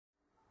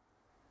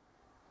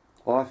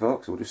Hi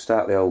folks, we'll just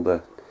start the old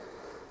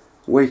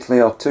weekly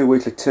or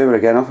 2-weekly tour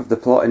again off of the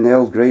plot in the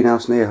old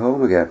greenhouse near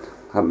home again.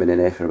 I haven't been in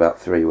here for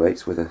about 3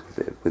 weeks with a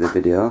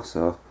video,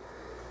 so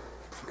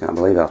I can't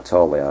believe how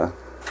tall they are.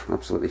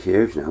 Absolutely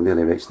huge now, I'm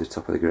nearly reaching the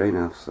top of the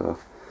greenhouse, so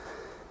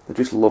they're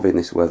just loving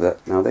this weather.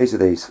 Now these are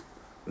these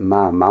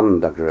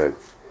marmande I grew,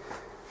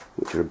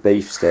 which are a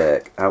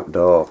beefsteak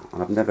outdoor,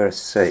 and I've never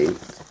seen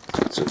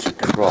such a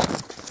crop,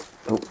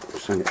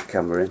 just trying to get the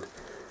camera in,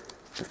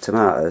 of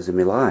tomatoes in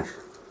my life.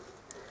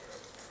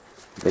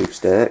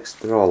 Beefsteaks,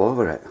 they're all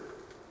over it.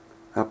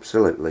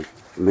 Absolutely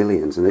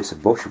millions, and it's a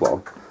bush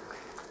one.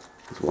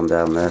 There's one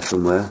down there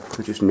somewhere.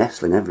 They're just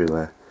nestling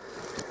everywhere.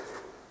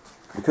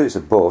 Because it's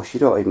a bush, you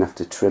don't even have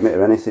to trim it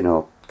or anything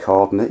or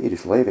cordon it, you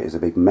just leave it as a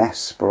big mess,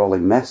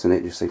 sprawling mess, and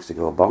it just seems to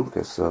go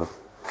bonkers. So,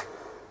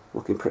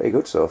 looking pretty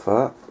good so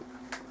far.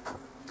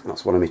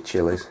 That's one of my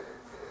chilies.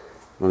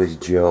 One of these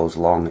Joe's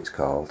Long it's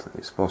called.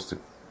 It's supposed to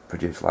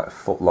produce like a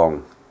foot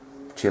long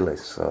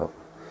chilies, so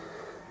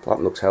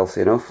plant looks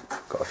healthy enough.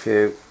 Got a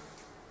few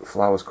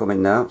flowers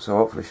coming now, so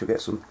hopefully she'll get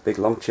some big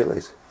long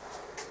chilies.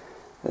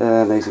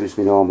 And these are just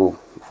my normal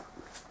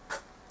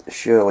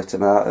Shirley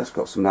tomatoes,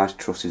 got some nice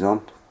trusses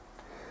on.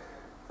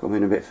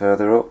 Coming a bit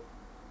further up.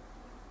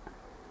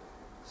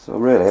 So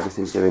really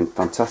everything's doing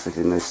fantastic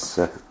in this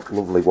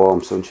lovely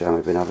warm sunshine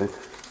we've been having.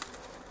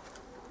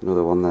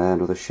 Another one there,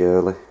 another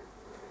Shirley.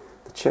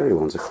 The cherry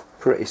ones are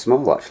pretty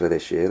small actually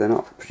this year, they're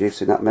not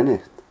producing that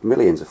many.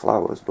 Millions of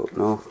flowers, but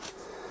no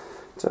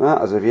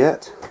tomatoes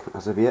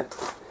as of yet.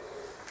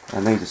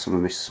 And these are some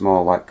of my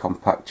small, like,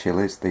 compact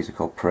chilies. These are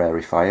called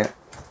Prairie Fire,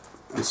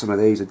 and some of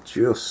these are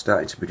just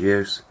starting to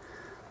produce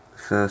the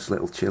first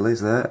little chilies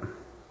there.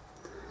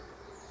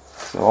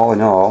 So all in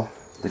all,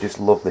 they just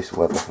love this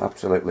weather,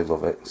 absolutely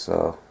love it.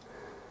 So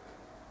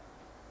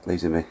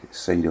these are my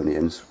seed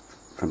onions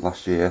from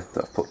last year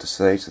that I've put to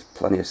seeds. There's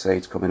plenty of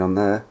seeds coming on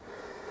there.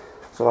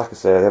 So like I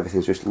said,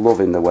 everything's just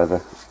loving the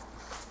weather,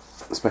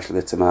 especially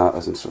the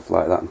tomatoes and stuff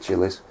like that, and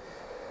chilies.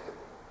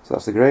 So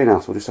that's the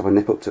greenhouse. We'll just have a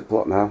nip up to the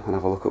plot now and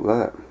have a look up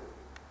there.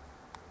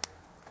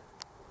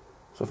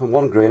 So from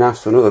one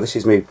greenhouse to another, this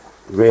is my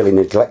really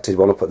neglected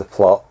one up at the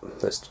plot.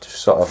 That's just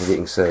sort of, as you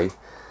can see,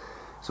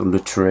 it's under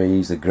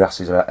trees, the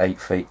grass is about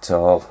 8 feet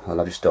tall, and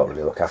I just don't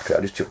really look after it.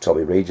 I just chucked all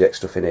my reject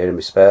stuff in here and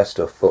my spare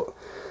stuff, but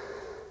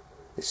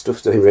this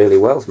stuff's doing really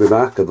well,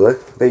 remarkably.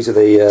 These are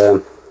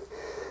the,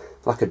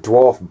 like a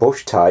dwarf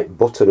bush type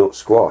butternut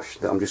squash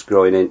that I'm just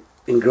growing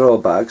in grow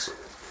bags.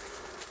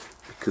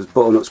 Because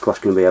butternut squash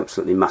can be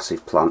absolutely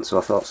massive plant, so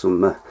I thought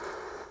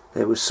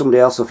it was somebody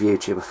else off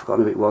YouTube, I've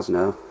forgotten who it was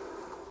now.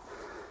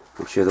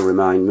 I'm sure they'll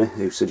remind me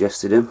who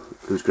suggested him,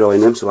 who's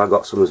growing them, so I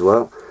got some as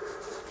well.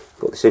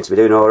 But they seem to be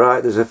doing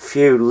alright. There's a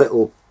few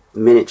little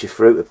miniature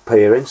fruit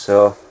appearing,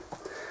 so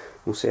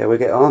we'll see how we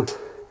get on.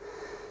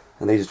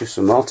 And these are just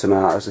some more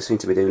tomatoes. They seem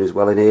to be doing as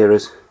well in here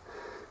as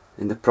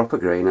in the proper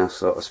greenhouse,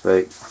 so to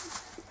speak.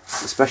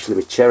 Especially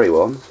with cherry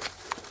ones.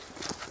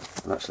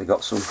 I've actually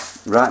got some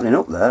ripening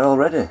up there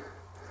already.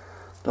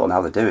 Don't know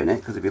how they're doing it,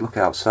 because if you look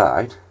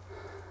outside,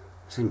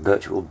 it's in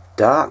virtual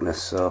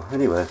darkness. So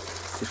anyway,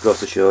 just goes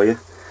to show you.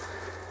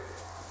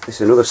 This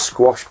is another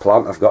squash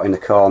plant I've got in the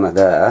corner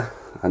there,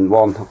 and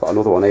I've got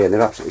another one here, and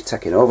they're absolutely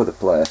taking over the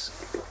place.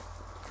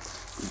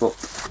 But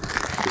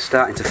they're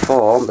starting to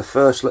form the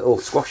first little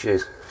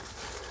squashes.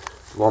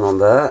 One on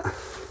there,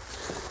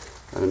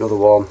 and another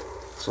one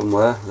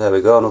somewhere. There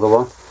we go, another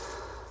one.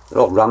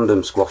 They're all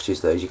random squashes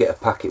these. You get a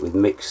packet with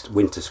mixed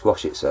winter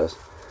squash, it says.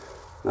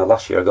 Now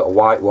last year I got a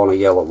white one, a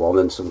yellow one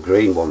and some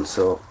green ones,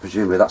 so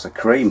presumably that's a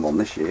cream one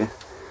this year.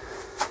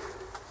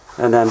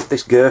 And then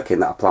this gherkin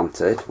that I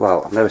planted,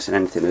 well, I've never seen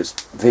anything as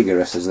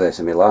vigorous as this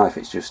in my life.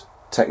 It's just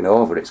taken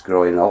over, it's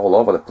growing all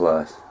over the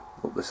place,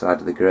 up the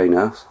side of the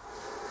greenhouse.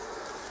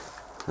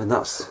 And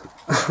that's,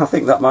 I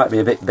think that might be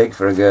a bit big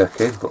for a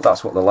gherkin, but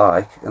that's what they're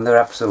like, and they're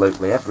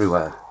absolutely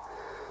everywhere.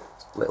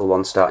 Little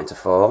ones starting to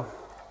form.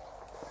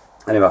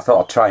 Anyway, I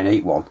thought I'd try and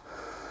eat one.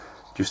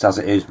 Just as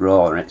it is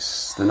raw, and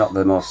they're not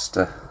the most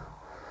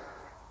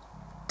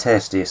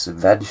tastiest of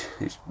veg.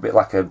 It's a bit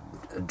like a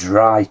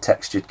dry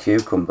textured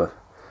cucumber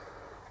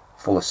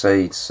full of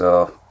seeds,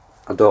 so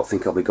I don't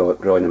think I'll be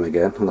growing them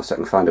again unless I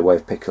can find a way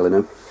of pickling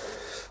them.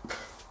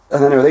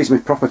 And anyway, these are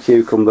my proper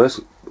cucumbers,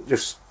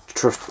 just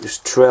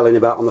trailing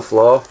about on the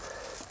floor.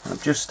 I'm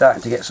just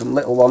starting to get some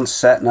little ones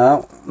set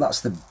now. That's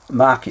the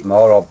market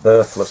more, or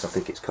birthless I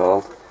think it's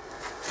called.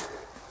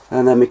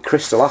 And then my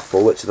crystal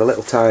apple, which are the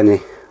little tiny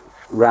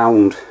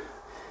round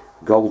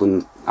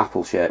golden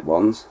apple shaped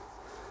ones.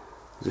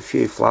 There's a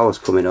few flowers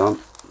coming on.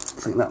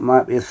 I think that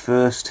might be the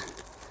first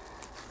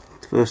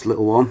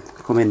little one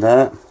coming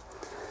there,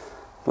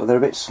 but they're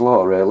a bit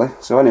slow really.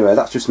 So anyway,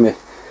 that's just my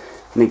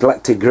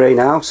neglected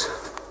greenhouse,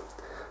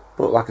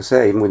 but like I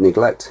say, even with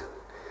neglect,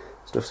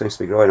 stuff seems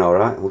to be growing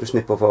alright. We'll just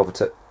nip over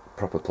to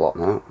proper plot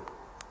now.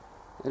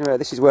 Anyway,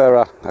 this is where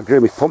I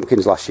grew my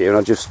pumpkins last year,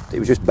 and it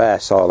was just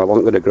bare soil. I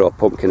wasn't going to grow a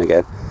pumpkin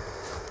again,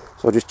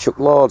 so I just chucked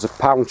loads of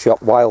pound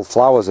chop wild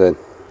flowers in,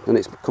 and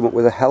it's come up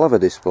with a hell of a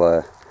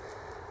display.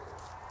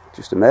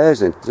 Just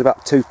amazing. There's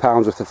about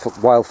 £2 worth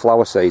of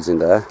wildflower seeds in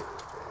there,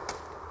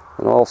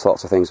 and all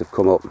sorts of things have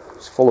come up.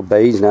 It's full of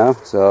bees now,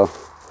 so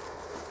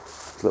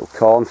little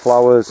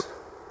cornflowers,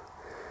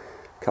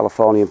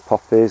 Californian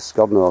poppies,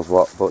 God knows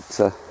what, but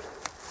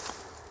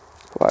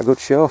quite a good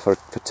show for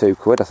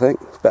 £2, I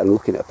think. It's better than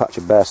looking at a patch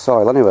of bare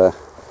soil anyway.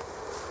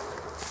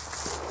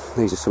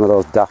 These are some of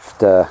those daft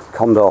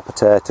condor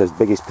potatoes,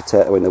 biggest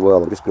potato in the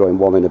world. I'm just growing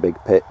one in a big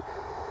pit.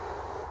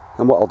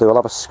 And what I'll do, I'll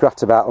have a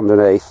scrat about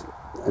underneath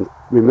and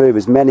remove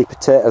as many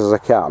potatoes as I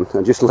can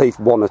and just leave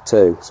 1 or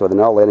 2, so then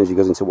all the energy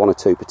goes into 1 or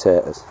 2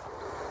 potatoes.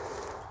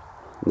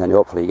 And then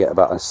hopefully you get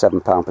about a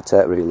 £7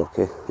 potato really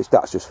lucky.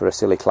 That's just for a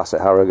silly class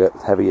at Harrogate,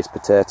 heaviest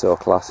potato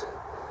class.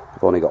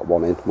 I've only got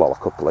 1 in, well, a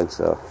couple in,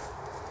 so.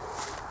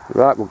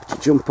 Right, we'll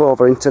jump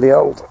over into the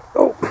old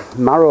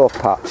marrow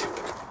patch,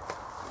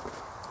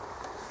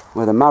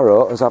 where the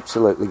marrow has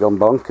absolutely gone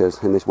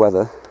bonkers in this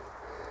weather.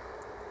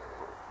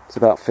 It's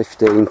about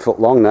 15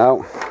 foot long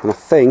now, and I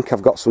think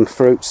I've got some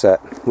fruit set,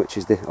 which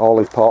is the all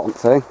important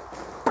thing.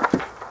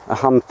 I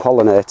hand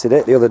pollinated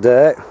it the other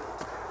day,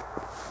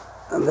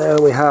 and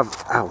there we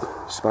have,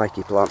 ow,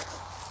 spiky plant,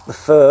 the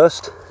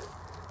first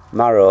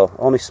marrow,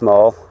 only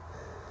small,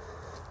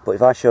 but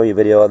if I show you a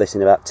video of this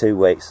in about 2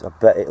 weeks, I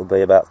bet it'll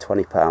be about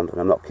 £20, and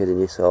I'm not kidding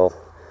you, so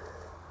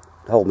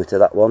hold me to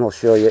that one. I'll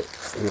show you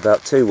in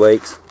about 2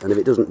 weeks, and if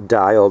it doesn't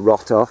die or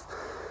rot off,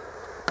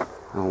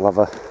 we'll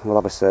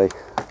have a see.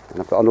 And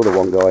I've got another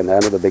one going there,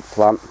 another big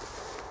plant,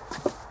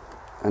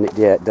 and it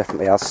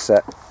definitely has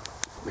set,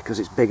 because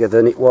it's bigger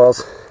than it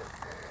was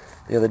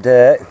the other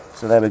day.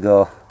 So there we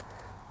go,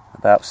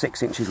 about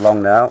 6 inches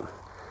long now.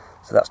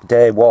 So that's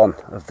day 1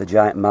 of the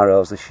giant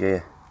marrows this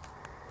year.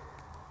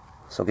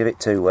 So give it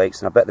 2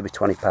 weeks, and I bet they'll be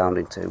 £20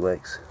 in 2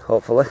 weeks.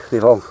 Hopefully,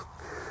 if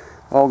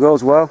all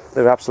goes well.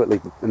 They're absolutely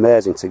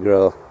amazing to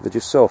grow. They're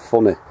just so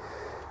funny.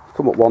 You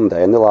come up one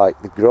day and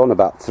they've grown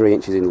about 3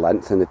 inches in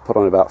length, and they've put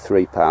on about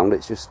 £3.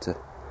 It's just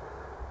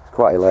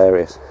quite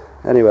hilarious.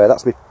 Anyway,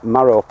 that's my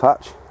marrow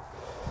patch.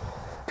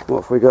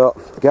 What have we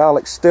got?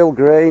 Garlic's still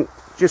green,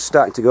 just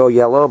starting to go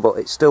yellow, but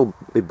it's still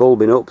be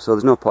bulbing up, so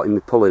there's no point in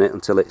me pulling it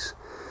until it's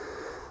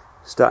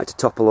starting to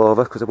topple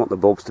over, because I want the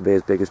bulbs to be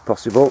as big as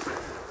possible.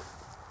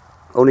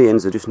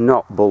 Onions are just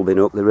not bulbing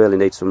up. They really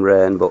need some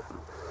rain, but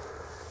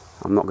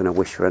I'm not going to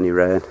wish for any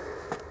rain.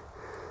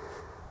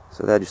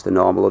 So they're just the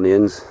normal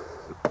onions.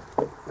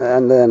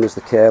 And then there's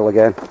the kale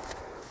again.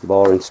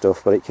 Boring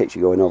stuff, but it keeps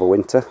you going over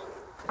winter.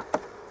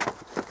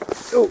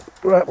 Oh,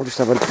 right, we'll just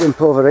have a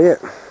jump over here.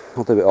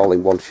 I'll do it all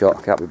in one shot.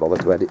 I can't be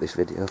bothered to edit this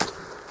video.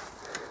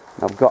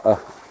 I've got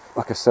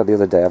like I said the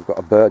other day, I've got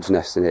a bird's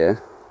nest in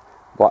here.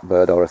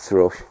 Blackbird or a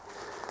thrush.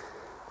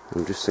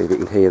 And just see if you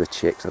can hear the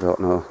chicks, I don't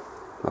know.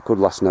 I could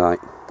last night.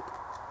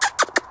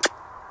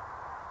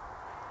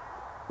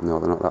 No,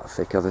 they're not that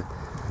thick, are they?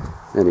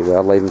 Anyway,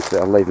 I'll leave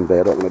them be,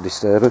 I don't want to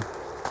disturb them.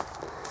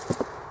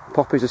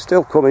 Poppies are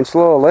still coming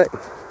slowly,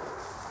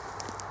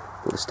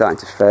 but they're starting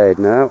to fade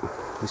now.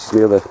 This is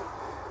the other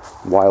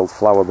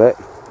wildflower bit.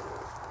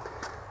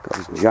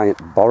 Got this giant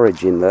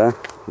borage in there.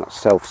 That's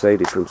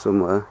self-seeded from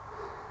somewhere.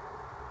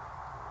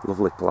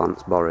 Lovely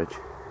plants, borage.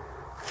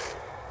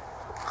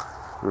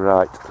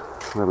 Right,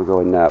 where are we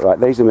going now? Right,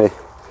 these are my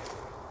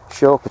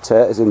show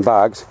potatoes in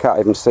bags. Can't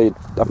even see,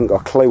 I haven't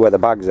got a clue where the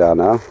bags are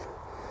now.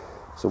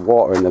 So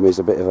watering them is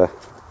a bit of a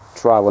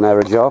trial and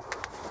error job.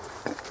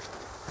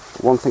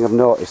 One thing I've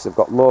noticed, they've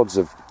got loads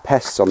of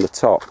pests on the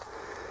top.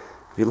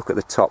 If you look at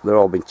the top, they're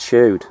all been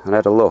chewed. And I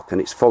had a look,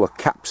 and it's full of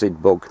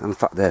capsid bug. In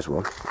fact, there's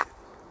one.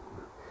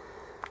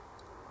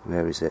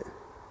 Where is it?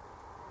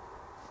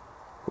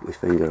 Put my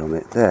finger on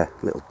it. There,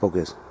 little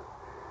buggers.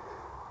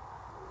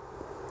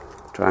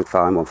 Try and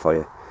find one for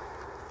you.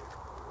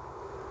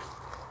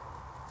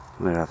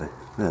 Where are they?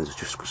 There's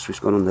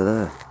just gone under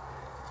there.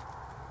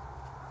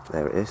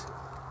 There it is.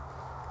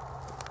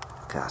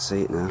 Can't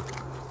see it now.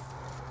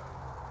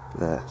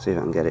 There, see if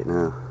I can get it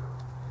now.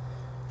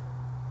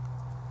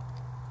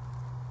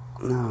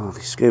 No,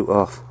 they scoot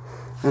off.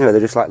 Anyway, they're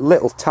just like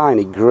little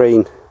tiny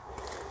green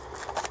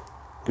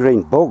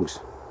bugs.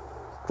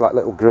 Like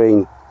little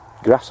green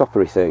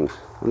grasshoppery things.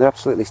 And they're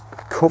absolutely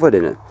covered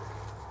in it.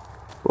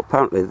 But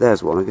apparently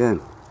there's one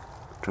again.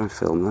 Try and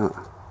film that.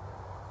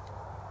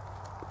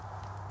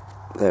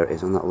 There it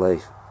is on that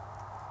leaf.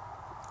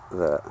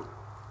 There.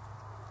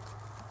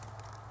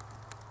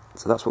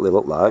 So that's what they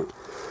look like.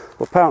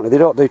 But apparently they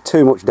don't do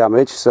too much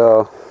damage,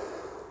 so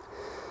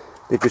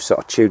they've just sort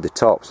of chewed the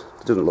tops.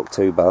 It doesn't look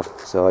too bad,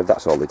 so if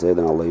that's all they do,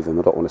 then I'll leave them.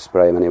 I don't want to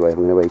spray them anyway,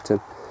 I'm going to eat them.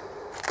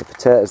 The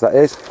potatoes, that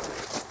is.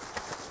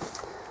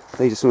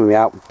 These are some of my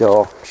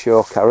outdoor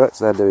show carrots.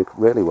 They're doing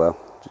really well,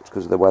 just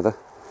because of the weather.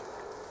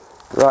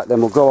 Right,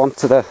 then we'll go on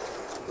to the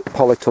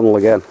polytunnel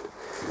again,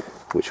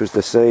 which was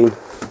the scene.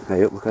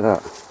 Hey, look at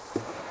that.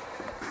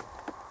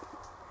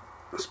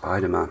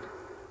 Spider-Man.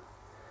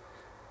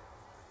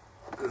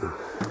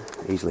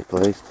 Easily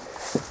pleased.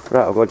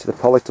 Right, I'll go into the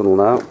polytunnel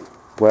now,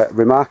 where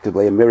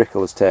remarkably a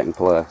miracle has taken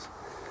place.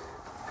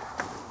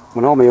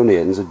 When all my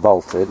onions had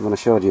bolted, when I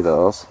showed you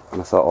those,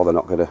 and I thought, oh, they're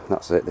not gonna,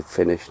 that's it, they've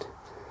finished.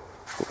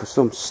 But for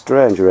some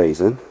strange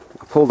reason,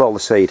 I pulled all the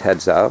seed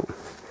heads out,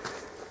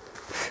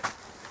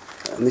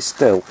 and they've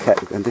still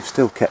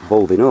kept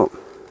bulbing up.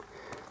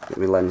 Get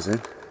my lens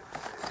in.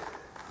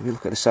 If you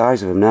look at the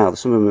size of them now,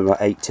 some of them are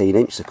about 18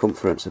 inch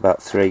circumference,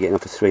 about getting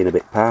up to 3 and a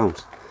bit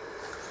pounds.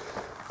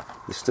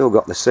 They've still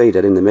got the seed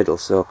head in the middle,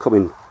 so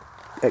coming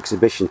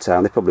exhibition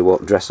time, they probably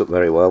won't dress up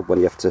very well when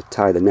you have to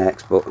tie the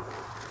necks, but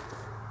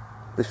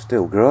they've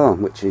still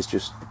grown, which is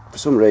just, for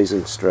some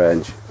reason,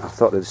 strange. I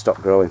thought they'd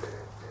stop growing.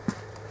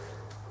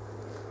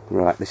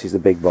 Right, this is the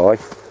big boy.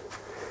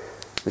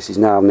 This is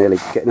now nearly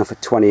getting off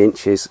at 20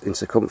 inches in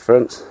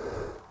circumference.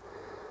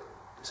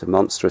 It's a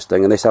monstrous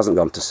thing, and this hasn't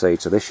gone to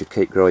seed, so this should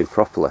keep growing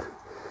properly.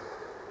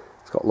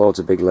 It's got loads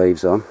of big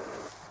leaves on,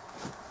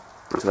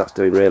 so that's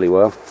doing really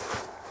well.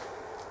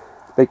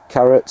 Big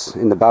carrots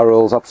in the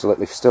barrels,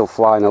 absolutely still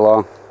flying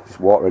along. Just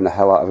watering the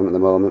hell out of them at the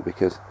moment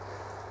because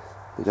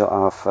they don't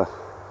have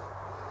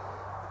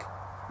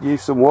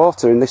use some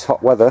water in this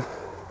hot weather.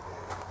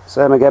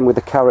 Same again with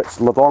the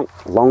carrots, long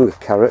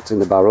carrots in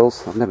the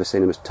barrels. I've never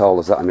seen them as tall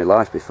as that in my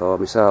life before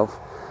myself.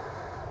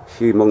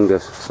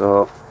 Humongous.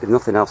 So if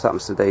nothing else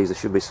happens to these, there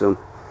should be some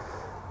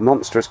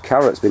monstrous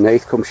carrots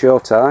beneath come show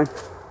time,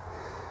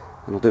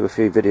 and I'll do a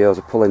few videos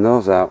of pulling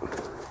those out.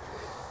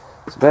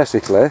 So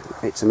basically,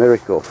 it's a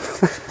miracle.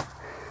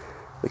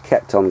 They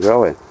kept on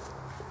growing.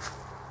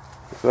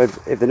 So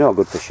if they're not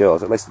good for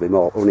shows, at least there'll be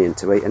more onion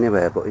to eat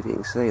anyway. But if you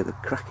can see, they're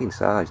cracking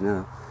size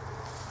now,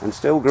 and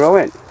still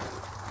growing.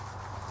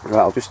 Right,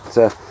 I'll just,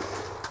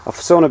 I've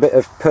sown a bit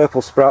of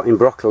purple sprouting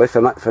broccoli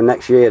for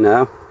next year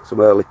now, some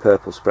early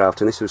purple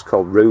sprouting. This was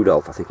called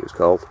Rudolph, I think it was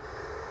called.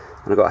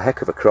 And I got a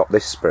heck of a crop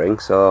this spring,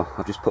 so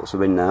I've just put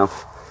some in now.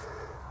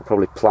 I'll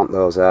probably plant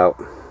those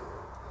out,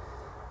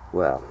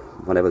 well,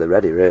 whenever they're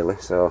ready really.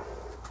 So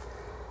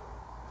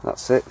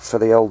that's it for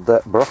the old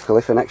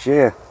broccoli for next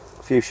year.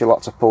 A few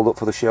shallots I pulled up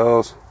for the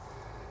shows.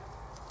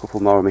 A couple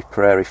more of my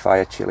prairie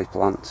fire chilli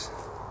plants.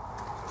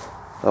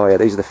 Oh yeah,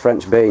 these are the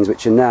French beans,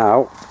 which are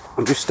now,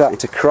 I'm just starting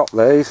to crop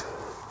these.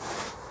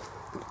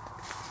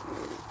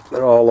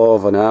 They're all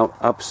over now,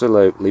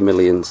 absolutely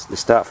millions. They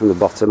start from the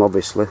bottom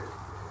obviously,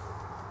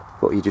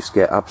 but you just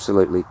get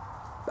absolutely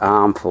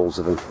armfuls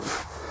of them.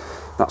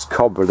 That's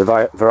Cobra,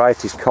 the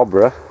variety's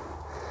Cobra,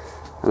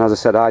 and as I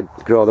said, I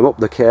grow them up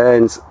the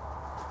canes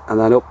and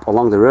then up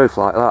along the roof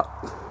like that.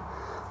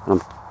 And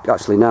I'm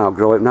actually now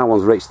growing, now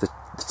one's reached the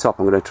top,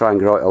 I'm going to try and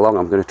grow it along.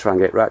 I'm going to try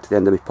and get right to the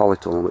end of my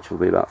polytunnel, which will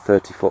be about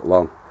 30 foot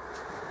long.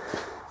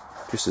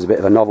 Just as a bit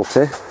of a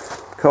novelty.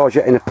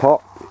 Courgette in a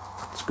pot.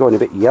 It's going a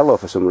bit yellow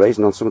for some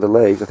reason on some of the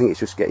leaves. I think it's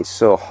just getting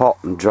so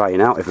hot and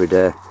drying out every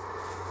day.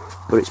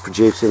 But it's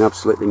producing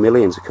absolutely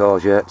millions of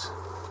courgettes.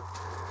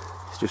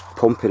 It's just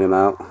pumping them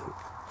out.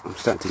 I'm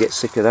starting to get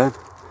sick of them.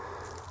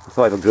 I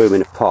thought if I grew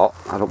them in a pot,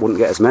 I wouldn't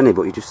get as many,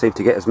 but you just seem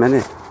to get as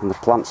many. And the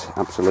plant's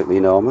absolutely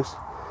enormous.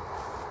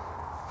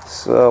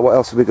 So what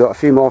else have we got? A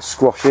few more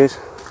squashes.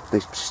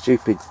 This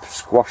stupid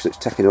squash that's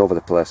taking over the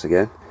place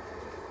again.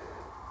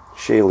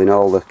 Shielding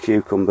all the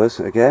cucumbers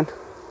again.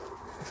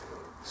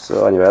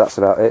 So anyway, that's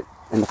about it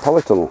in the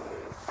polytunnel.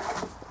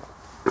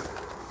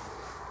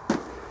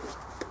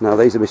 Now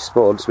these are my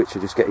spuds, which are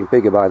just getting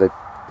bigger by the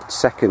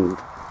second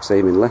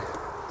seemingly.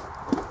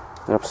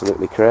 They're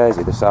absolutely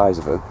crazy, the size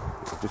of them.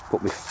 I've just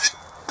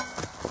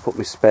put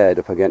my spade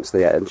up against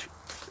the edge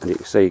and you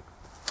can see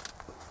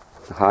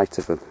the height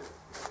of them.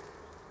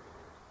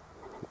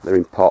 They're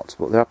in pots,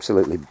 but they're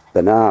absolutely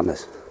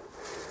bananas.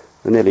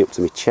 They're nearly up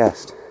to my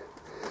chest.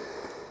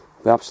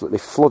 They're absolutely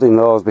flooding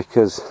those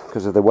because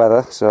of the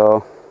weather.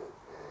 So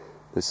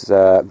this is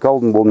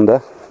Golden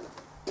Wonder,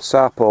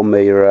 Sarpo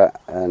Mira,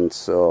 and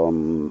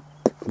some,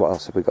 what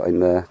else have we got in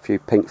there? A few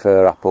pink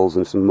fir apples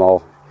and some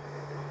more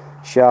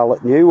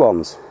Charlotte new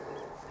ones.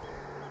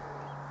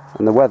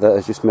 And the weather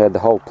has just made the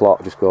whole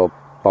plot just go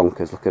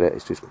bonkers. Look at it,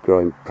 it's just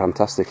growing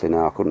fantastically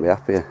now. I couldn't be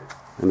happier.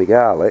 And my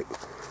garlic,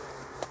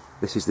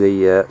 this is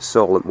the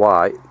Solent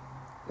White,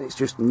 it's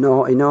just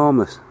not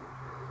enormous.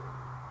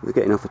 They're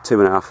getting off at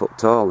 2.5 foot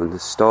tall and the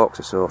stalks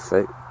are so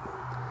thick.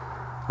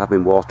 I've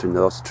been watering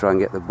those to try and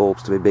get the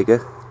bulbs to be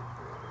bigger.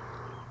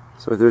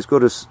 So if they're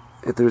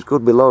as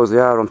good below as they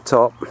are on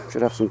top,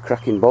 should have some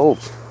cracking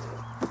bulbs.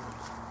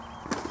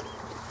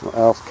 What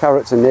else?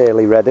 Carrots are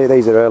nearly ready.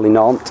 These are early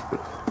Nantes.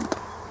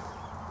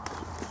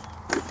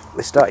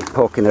 They started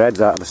poking their heads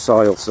out of the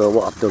soil, so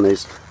what I've done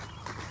is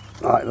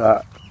like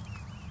that,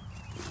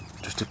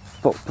 just to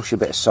push a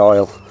bit of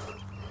soil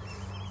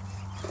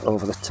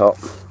over the top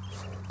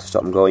to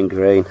stop them going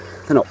green.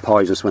 They're not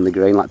poisonous when they're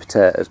green like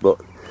potatoes,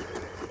 but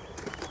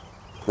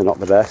they're not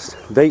the best.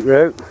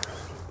 Beetroot,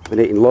 been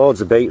eating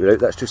loads of beetroot.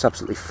 That's just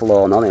absolutely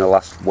flown on in the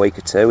last week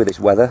or two with this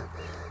weather,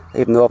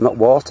 even though I've not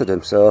watered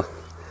them. So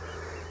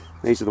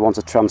these are the ones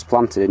I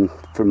transplanted in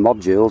from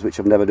modules, which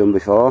I've never done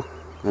before,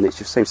 and it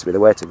just seems to be the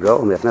way to grow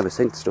them. I've never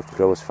seen stuff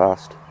grow as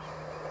fast.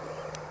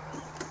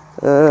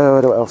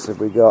 What else have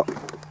we got?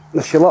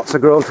 The shallots are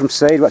grown from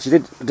seed, which I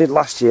did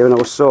last year and I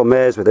was so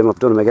amazed with them. I've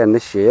done them again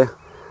this year.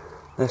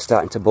 They're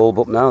starting to bulb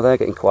up now, they're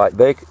getting quite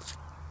big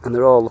and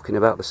they're all looking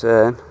about the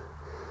same.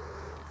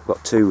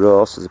 got 2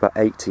 rows, so there's about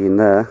 80 in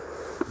there,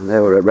 and they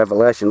were a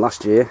revelation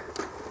last year.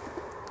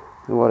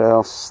 And what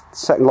else?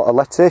 Second lot of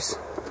lettuce,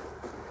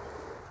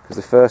 because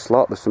the first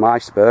lot, there's some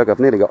iceberg. I've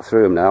nearly got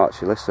through them now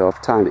actually, so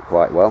I've timed it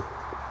quite well.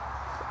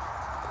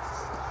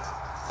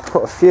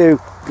 Put a few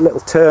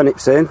little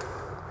turnips in,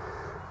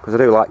 because I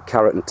do like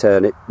carrot and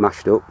turnip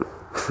mashed up.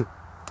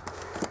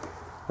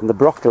 And the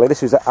broccoli,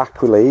 this was at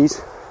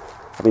Aquiles.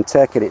 I've been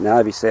taking it now,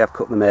 if you see I've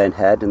cut the main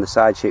head and the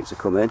side shoots are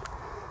coming.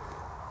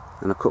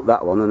 And I cut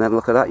that one, and then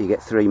look at that, you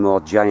get 3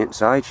 more giant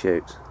side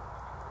shoots.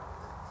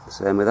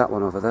 Same with that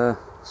one over there.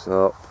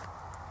 So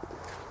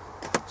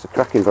it's a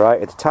cracking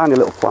variety. They're tiny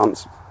little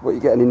plants, but you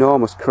get an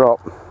enormous crop.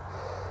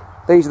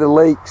 These are the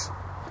leeks.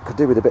 Could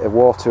do with a bit of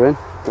watering,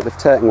 but they've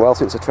taken well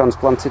since I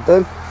transplanted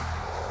them.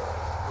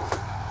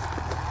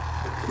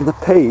 And the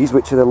peas,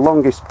 which are the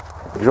longest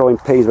growing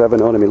peas I've ever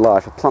known in my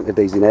life, I planted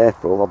these in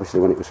April,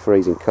 obviously when it was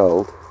freezing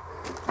cold.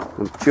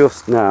 I'm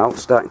just now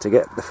starting to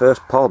get the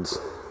first pods,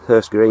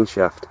 Hurst green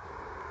shaft.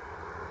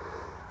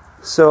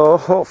 So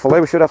hopefully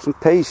we should have some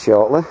peas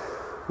shortly.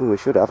 Well, we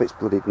should have, it's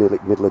bloody nearly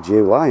middle of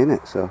July, isn't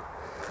it? So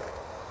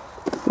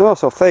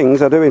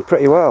things are doing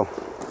pretty well.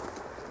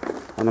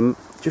 And I'm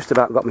just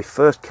about got my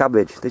first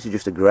cabbage. This is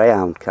just a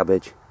greyhound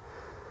cabbage.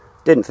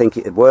 Didn't think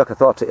it'd work, I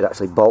thought it'd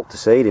actually bolt to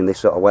seed in this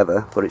sort of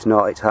weather, but it's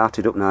not, it's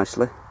hearted up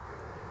nicely.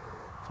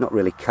 It's not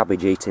really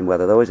cabbage eating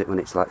weather though, is it, when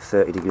it's like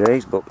 30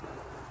 degrees, but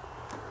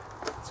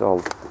it's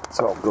all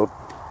good.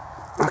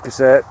 Like I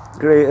say,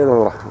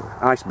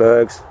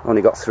 icebergs,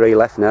 only got 3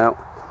 left now,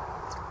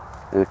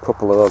 and a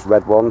couple of those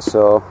red ones,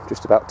 so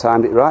just about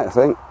timed it right I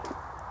think.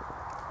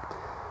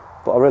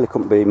 But I really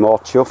couldn't be more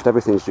chuffed,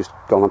 everything's just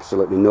gone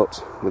absolutely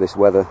nuts with this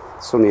weather,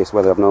 sunniest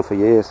weather I've known for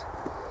years.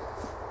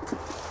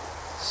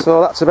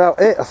 So that's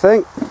about it I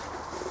think.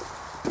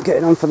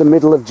 Getting on for the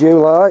middle of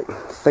July,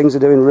 things are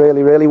doing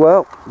really, really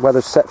well.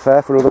 Weather's set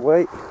fair for another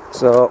week,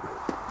 so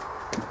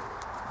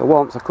for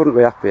once I couldn't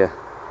be happier.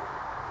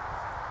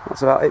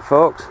 That's about it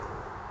folks.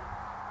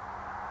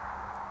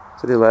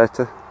 See you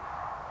later.